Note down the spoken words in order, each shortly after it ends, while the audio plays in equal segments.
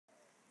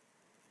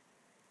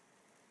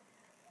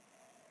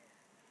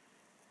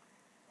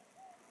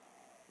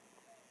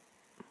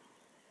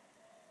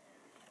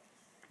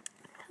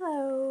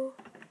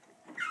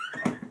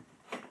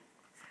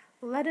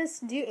let us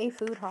do a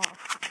food haul.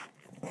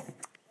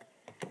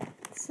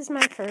 This is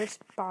my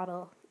first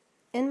bottle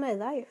in my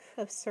life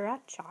of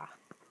sriracha.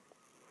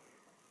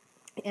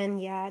 And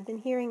yeah, I've been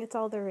hearing it's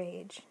all the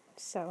rage,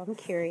 so I'm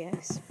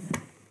curious.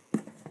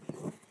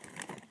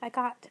 I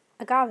got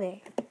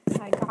agave.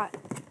 I got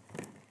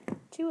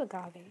 2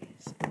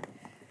 agaves.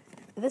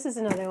 This is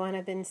another one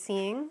I've been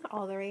seeing,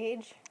 all the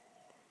rage.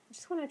 You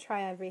just want to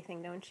try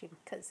everything, don't you?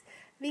 Because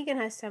vegan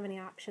has so many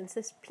options.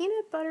 This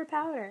peanut butter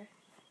powder.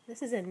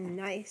 This is a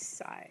nice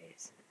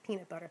size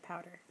peanut butter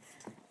powder.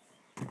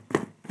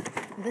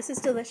 This is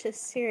delicious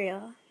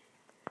cereal.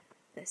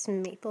 This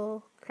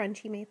maple,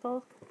 crunchy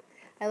maple.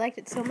 I liked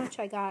it so much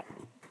I got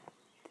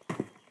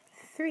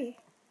 3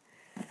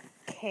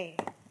 K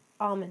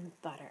almond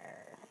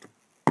butter.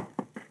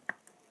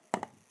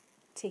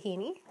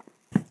 Tahini.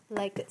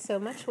 Liked it so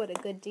much, what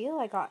a good deal.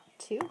 I got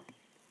 2.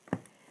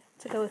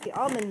 To go with the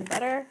almond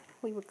butter,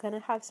 we were going to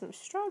have some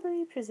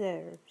strawberry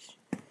preserves.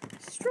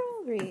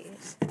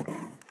 Strawberries.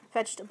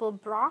 Vegetable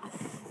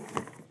broth.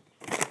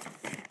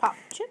 Pop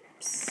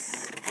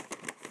chips.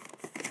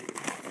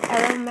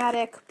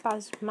 Aromatic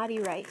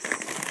basmati rice.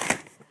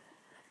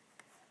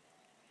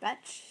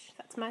 Vetch.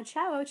 That's my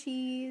chao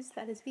cheese.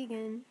 That is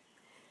vegan.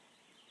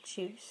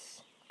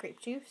 Juice. Grape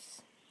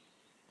juice.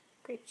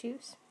 Grape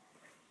juice.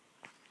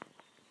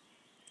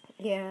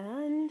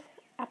 And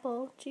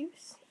apple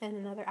juice. And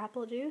another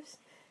apple juice.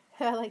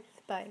 I like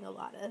buying a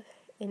lot of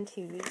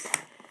Intus.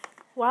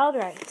 Wild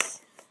rice.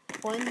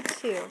 1,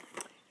 2.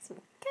 Some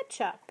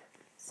ketchup.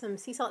 Some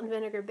sea salt and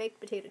vinegar baked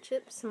potato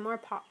chips. Some more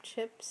pop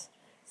chips.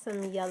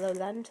 Some yellow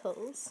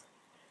lentils.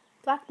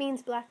 Black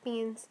beans.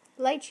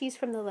 Lychees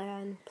from the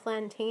land.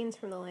 Plantains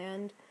from the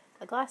land.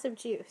 A glass of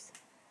juice.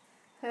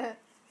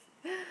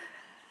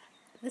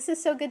 This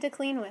is so good to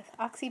clean with.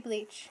 Oxy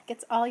bleach.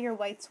 Gets all your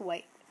whites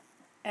white.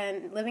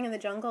 And living in the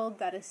jungle,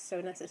 that is so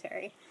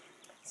necessary.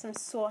 Some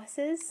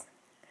sauces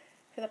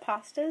for the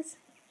pastas,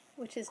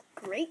 which is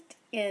great.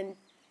 And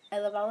I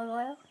love olive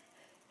oil,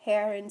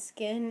 hair and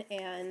skin,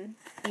 and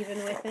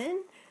even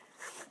within,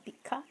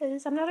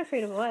 because I'm not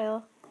afraid of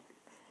oil.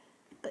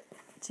 But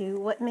do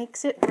what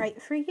makes it right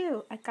for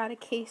you. I got a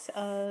case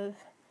of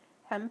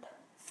hemp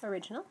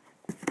original.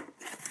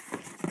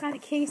 Got a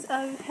case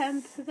of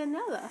hemp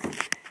vanilla.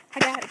 I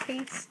got a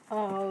case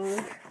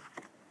of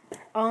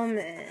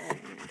almond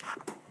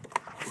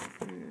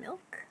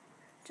milk.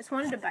 Just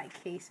wanted to buy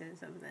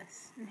cases of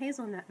this. And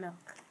hazelnut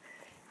milk.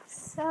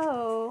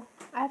 So,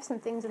 I have some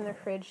things in the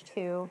fridge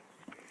too.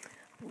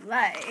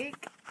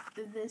 Like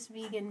this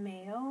vegan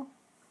mayo.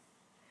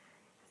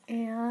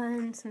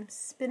 And some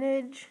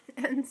spinach.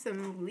 And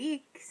some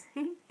leeks.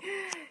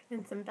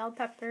 And some bell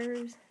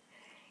peppers.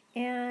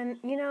 And,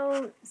 you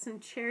know, some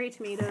cherry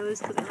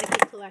tomatoes because I like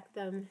to collect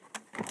them.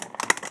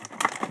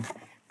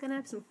 Gonna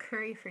have some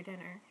curry for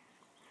dinner.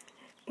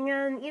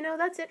 And, you know,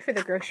 that's it for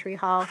the grocery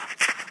haul.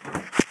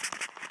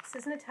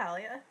 This is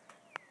Natalia.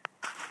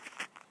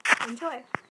 Enjoy.